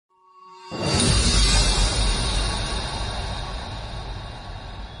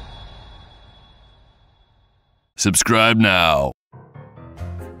Subscribe now.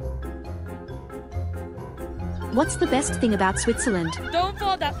 What's the best thing about Switzerland? Don't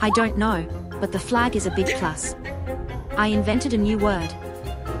fall that. I don't know, but the flag is a big plus. I invented a new word.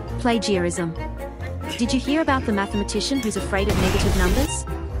 Plagiarism. Did you hear about the mathematician who's afraid of negative numbers?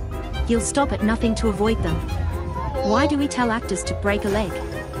 He'll stop at nothing to avoid them. Why do we tell actors to break a leg?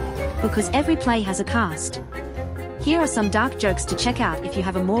 Because every play has a cast. Here are some dark jokes to check out if you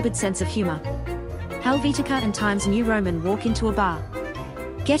have a morbid sense of humor. Helvetica and Times New Roman walk into a bar.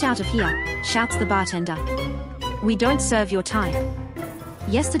 "Get out of here," shouts the bartender. "We don't serve your type."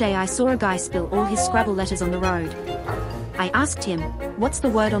 Yesterday I saw a guy spill all his Scrabble letters on the road. I asked him, "What's the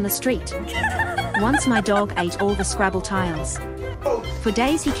word on the street?" Once my dog ate all the Scrabble tiles. For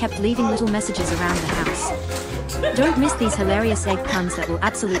days he kept leaving little messages around the house. Don't miss these hilarious egg puns that will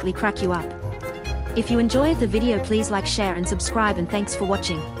absolutely crack you up. If you enjoyed the video, please like, share and subscribe, and thanks for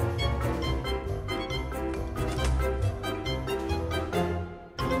watching.